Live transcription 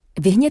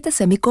Vyhněte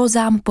se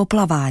mykózám po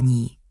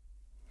plavání.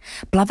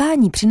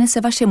 Plavání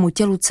přinese vašemu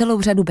tělu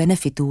celou řadu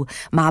benefitů,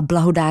 má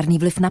blahodárný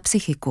vliv na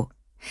psychiku.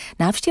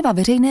 Návštěva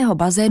veřejného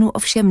bazénu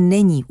ovšem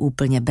není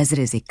úplně bez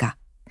rizika.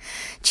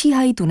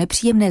 Číhají tu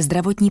nepříjemné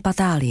zdravotní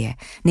patálie,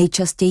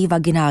 nejčastěji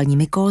vaginální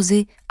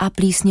mykózy a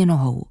plísně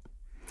nohou.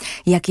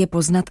 Jak je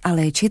poznat a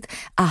léčit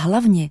a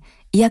hlavně,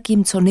 jak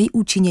jim co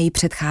nejúčinněji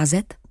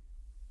předcházet?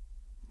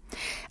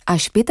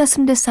 Až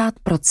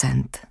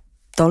 75%,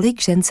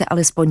 tolik žen se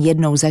alespoň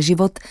jednou za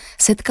život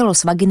setkalo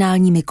s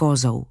vaginální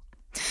mykózou.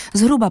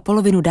 Zhruba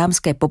polovinu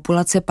dámské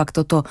populace pak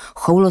toto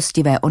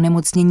choulostivé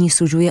onemocnění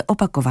sužuje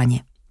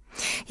opakovaně.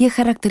 Je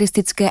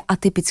charakteristické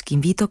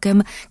atypickým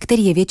výtokem,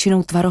 který je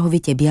většinou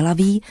tvarohovitě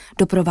bělavý,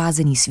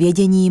 doprovázený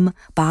svěděním,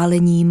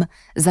 pálením,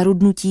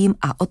 zarudnutím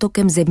a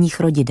otokem zevních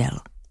rodidel.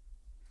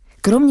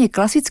 Kromě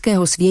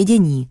klasického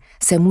svědění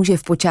se může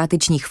v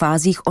počátečních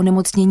fázích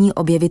onemocnění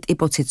objevit i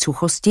pocit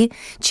suchosti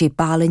či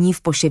pálení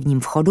v poševním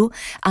vchodu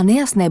a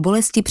nejasné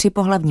bolesti při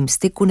pohlavním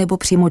styku nebo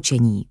při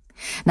močení.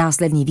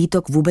 Následný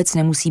výtok vůbec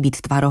nemusí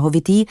být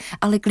tvarohovitý,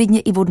 ale klidně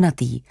i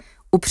vodnatý,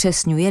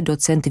 upřesňuje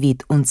docent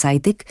Vít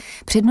Uncajtik,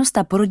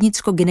 přednosta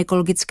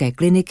porodnicko-gynekologické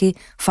kliniky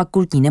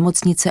Fakultní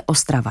nemocnice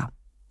Ostrava.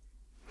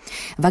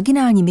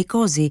 Vaginální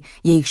mykózy,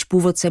 jejichž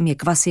původcem je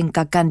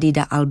kvasinka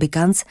Candida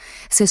albicans,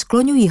 se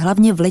skloňují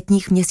hlavně v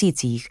letních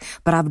měsících.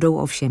 Pravdou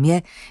ovšem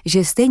je,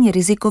 že stejně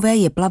rizikové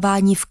je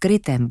plavání v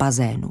krytém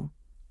bazénu.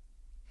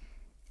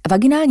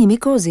 Vaginální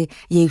mykózy,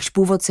 jejichž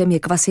původcem je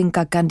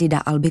kvasinka Candida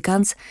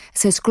albicans,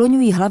 se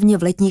skloňují hlavně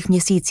v letních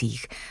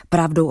měsících.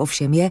 Pravdou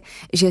ovšem je,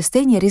 že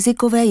stejně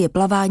rizikové je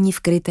plavání v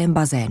krytém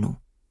bazénu.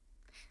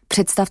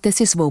 Představte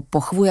si svou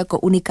pochvu jako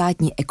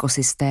unikátní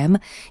ekosystém,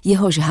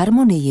 jehož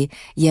harmonii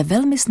je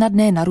velmi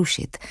snadné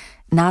narušit.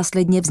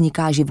 Následně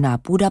vzniká živná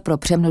půda pro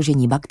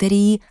přemnožení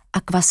bakterií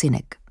a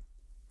kvasinek.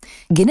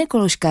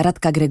 Gynekoložka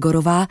Radka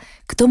Gregorová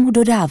k tomu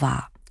dodává: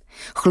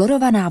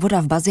 chlorovaná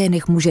voda v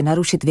bazénech může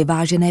narušit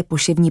vyvážené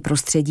poševní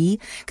prostředí,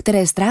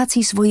 které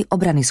ztrácí svoji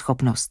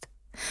obranyschopnost.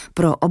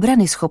 Pro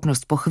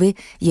obranyschopnost pochvy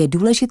je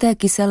důležité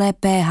kyselé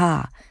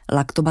pH,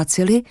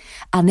 laktobacily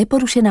a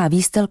neporušená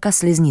výstelka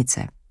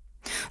sliznice.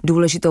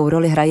 Důležitou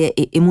roli hraje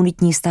i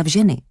imunitní stav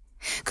ženy.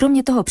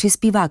 Kromě toho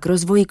přispívá k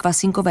rozvoji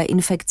kvasinkové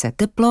infekce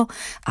teplo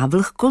a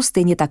vlhko,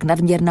 stejně tak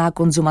nadměrná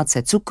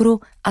konzumace cukru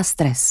a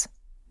stres.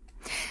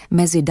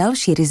 Mezi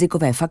další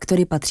rizikové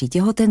faktory patří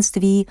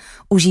těhotenství,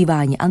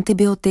 užívání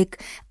antibiotik,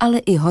 ale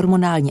i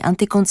hormonální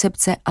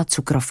antikoncepce a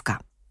cukrovka.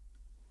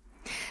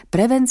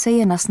 Prevence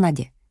je na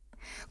snadě.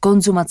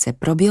 Konzumace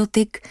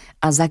probiotik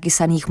a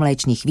zakysaných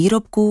mléčných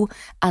výrobků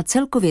a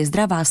celkově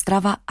zdravá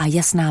strava a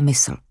jasná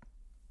mysl.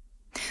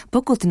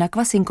 Pokud na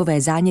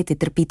kvasinkové záněty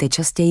trpíte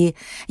častěji,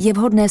 je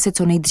vhodné se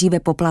co nejdříve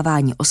po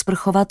plavání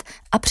osprchovat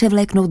a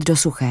převléknout do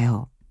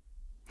suchého.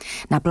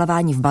 Na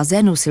plavání v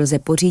bazénu si lze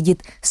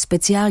pořídit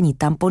speciální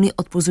tampony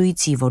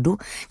odpuzující vodu,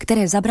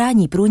 které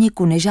zabrání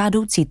průniku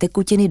nežádoucí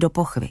tekutiny do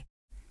pochvy.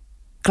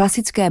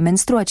 Klasické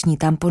menstruační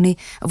tampony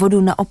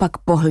vodu naopak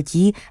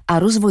pohltí a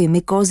rozvoj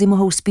mykózy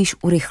mohou spíš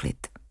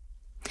urychlit.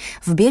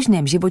 V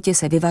běžném životě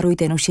se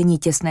vyvarujte nošení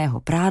těsného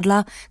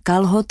prádla,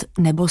 kalhot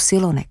nebo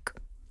silonek.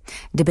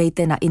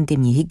 Dbejte na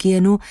intimní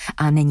hygienu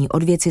a není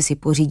od věci si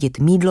pořídit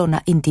mýdlo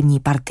na intimní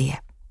partie.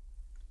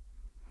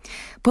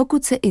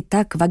 Pokud se i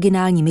tak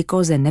vaginální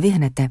mykóze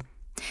nevyhnete,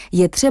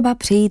 je třeba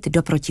přejít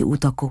do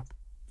protiútoku.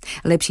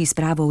 Lepší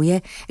zprávou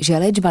je, že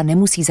léčba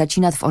nemusí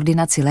začínat v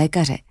ordinaci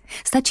lékaře.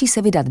 Stačí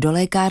se vydat do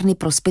lékárny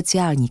pro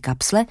speciální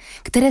kapsle,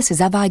 které se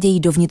zavádějí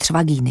dovnitř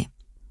vagíny.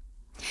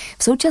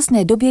 V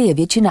současné době je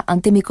většina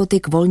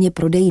antimykotik volně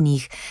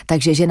prodejných,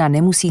 takže žena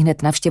nemusí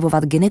hned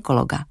navštěvovat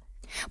gynekologa.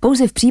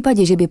 Pouze v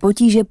případě, že by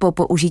potíže po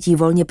použití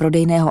volně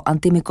prodejného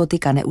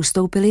antimykotika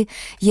neustoupily,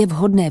 je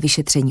vhodné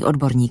vyšetření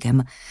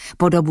odborníkem.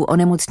 Po dobu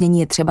onemocnění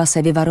je třeba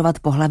se vyvarovat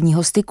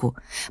pohlavního styku.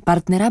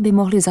 Partnera by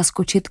mohly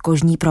zaskočit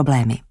kožní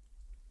problémy.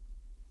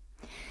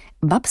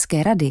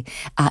 Babské rady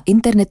a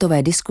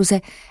internetové diskuze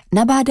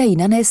nabádají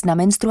nanést na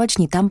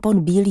menstruační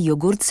tampon bílý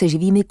jogurt se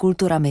živými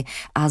kulturami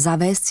a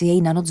zavést si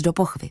jej na noc do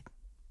pochvy.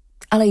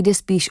 Ale jde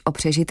spíš o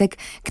přežitek,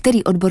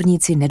 který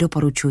odborníci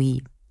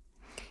nedoporučují.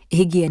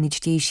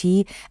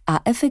 Hygieničtější a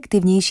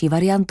efektivnější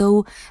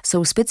variantou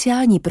jsou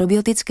speciální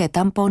probiotické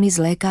tampony z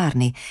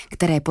lékárny,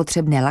 které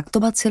potřebné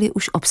laktobacily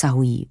už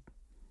obsahují.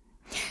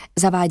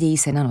 Zavádějí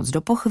se na noc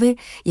do pochvy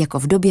jako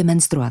v době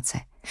menstruace.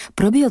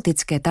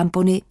 Probiotické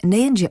tampony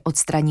nejenže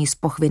odstraní z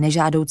pochvy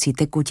nežádoucí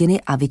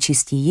tekutiny a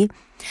vyčistí ji,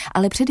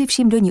 ale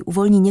především do ní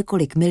uvolní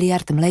několik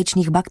miliard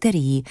mléčných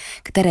bakterií,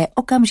 které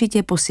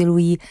okamžitě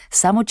posilují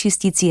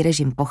samočistící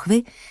režim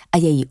pochvy a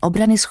její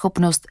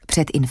obranyschopnost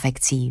před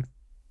infekcí.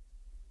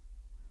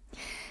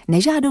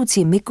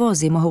 Nežádoucí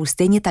mykózy mohou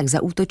stejně tak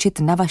zaútočit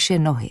na vaše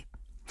nohy.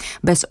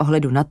 Bez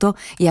ohledu na to,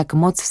 jak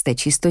moc jste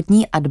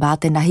čistotní a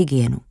dbáte na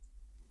hygienu.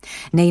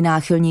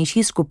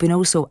 Nejnáchylnější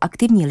skupinou jsou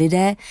aktivní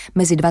lidé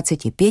mezi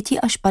 25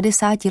 až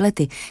 50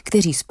 lety,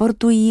 kteří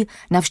sportují,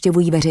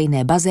 navštěvují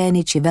veřejné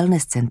bazény či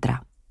wellness centra.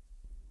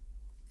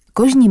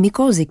 Kožní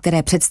mykózy,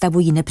 které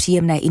představují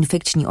nepříjemné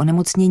infekční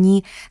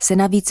onemocnění, se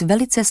navíc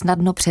velice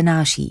snadno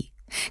přenáší.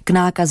 K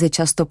nákaze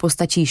často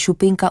postačí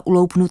šupinka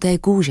uloupnuté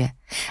kůže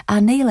a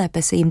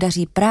nejlépe se jim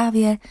daří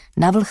právě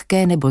na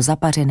vlhké nebo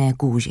zapařené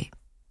kůži.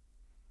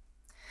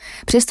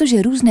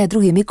 Přestože různé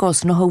druhy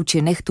mykóz nohou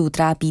či nechtů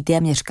trápí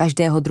téměř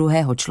každého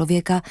druhého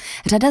člověka,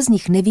 řada z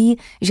nich neví,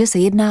 že se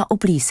jedná o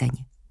plíseň.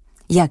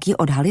 Jak ji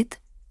odhalit?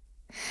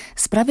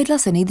 Zpravidla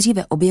se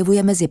nejdříve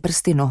objevuje mezi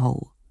prsty nohou.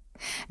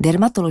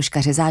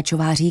 Dermatoložka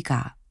Řezáčová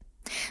říká: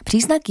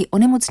 příznaky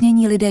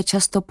onemocnění lidé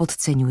často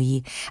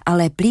podceňují,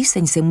 ale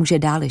plíseň se může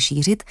dále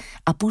šířit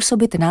a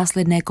působit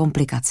následné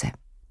komplikace.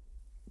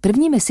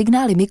 Prvními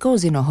signály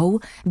mykózy nohou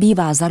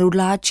bývá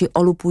zarudlá či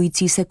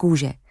olupující se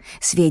kůže,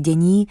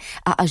 svědění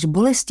a až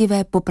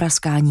bolestivé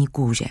popraskání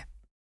kůže.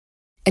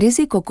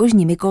 Riziko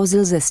kožní mykózy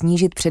lze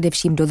snížit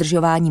především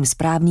dodržováním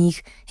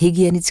správných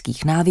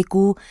hygienických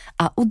návyků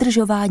a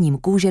udržováním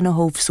kůže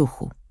nohou v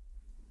suchu.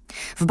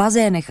 V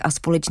bazénech a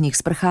společných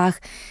sprchách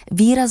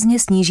výrazně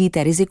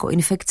snížíte riziko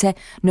infekce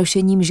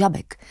nošením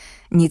žabek,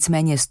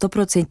 nicméně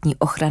 100%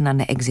 ochrana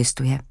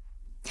neexistuje.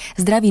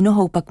 Zdraví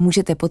nohou pak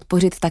můžete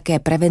podpořit také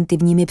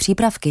preventivními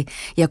přípravky,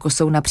 jako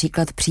jsou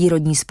například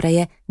přírodní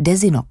spreje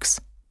Desinox.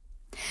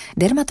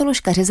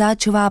 Dermatoložka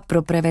Řezáčová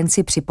pro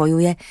prevenci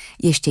připojuje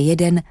ještě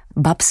jeden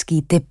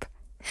babský tip.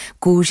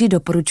 Kůži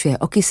doporučuje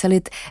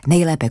okyselit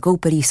nejlépe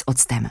koupelí s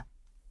octem.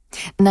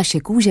 Naše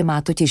kůže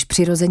má totiž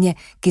přirozeně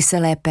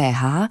kyselé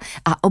pH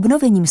a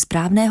obnovením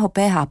správného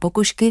pH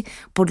pokožky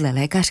podle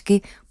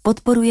lékařky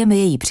podporujeme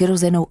její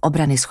přirozenou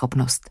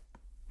obranyschopnost.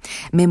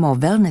 Mimo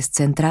wellness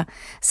centra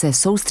se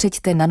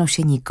soustřeďte na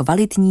nošení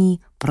kvalitní,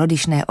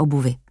 prodyšné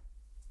obuvi.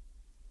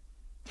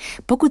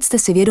 Pokud jste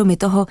si vědomi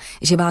toho,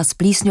 že vás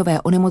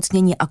plísňové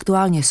onemocnění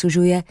aktuálně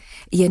sužuje,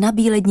 je na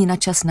bíledni na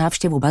čas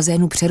návštěvu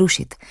bazénu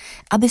přerušit,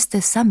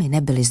 abyste sami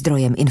nebyli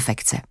zdrojem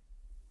infekce.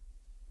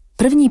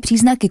 První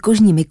příznaky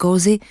kožní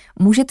mykózy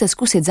můžete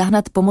zkusit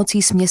zahnat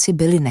pomocí směsi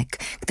bylinek,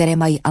 které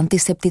mají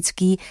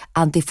antiseptický,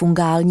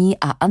 antifungální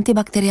a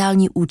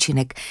antibakteriální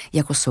účinek,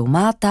 jako jsou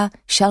máta,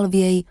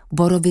 šalvěj,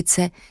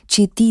 borovice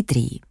či tea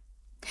tree.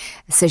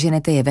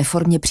 Seženete je ve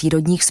formě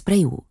přírodních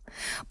sprejů.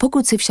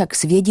 Pokud si však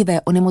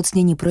svědivé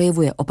onemocnění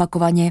projevuje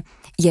opakovaně,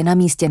 je na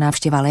místě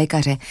návštěva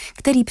lékaře,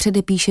 který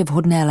předepíše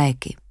vhodné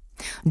léky.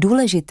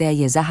 Důležité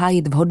je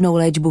zahájit vhodnou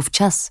léčbu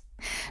včas.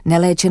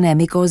 Neléčené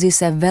mykózy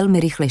se velmi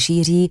rychle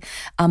šíří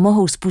a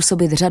mohou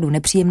způsobit řadu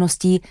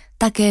nepříjemností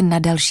také na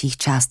dalších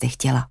částech těla.